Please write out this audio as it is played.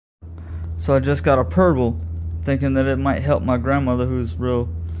So I just got a purple, thinking that it might help my grandmother, who's real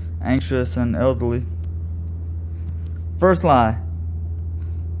anxious and elderly. First lie.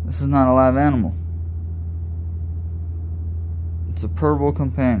 This is not a live animal. It's a purple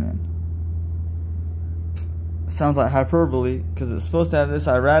companion. It sounds like hyperbole, because it's supposed to have this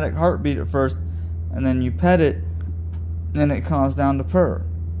erratic heartbeat at first, and then you pet it, and it calms down to purr.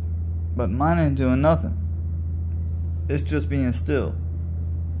 But mine ain't doing nothing. It's just being still.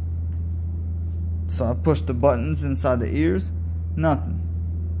 So I pushed the buttons inside the ears, nothing.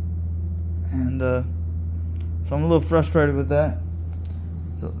 And so I'm a little frustrated with that.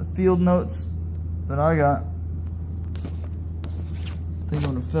 So the field notes that I got, I think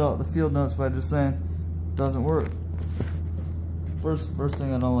I'm gonna fill out the field notes by just saying it doesn't work. First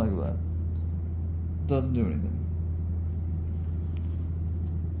thing I don't like about it, doesn't do anything.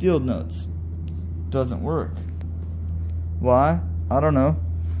 Field notes, doesn't work. Why? I don't know.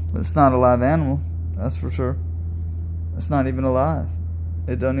 But it's not a live animal, that's for sure. It's not even alive.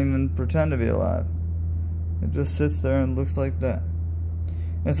 It doesn't even pretend to be alive. It just sits there and looks like that.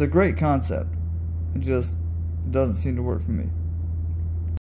 It's a great concept. It just doesn't seem to work for me.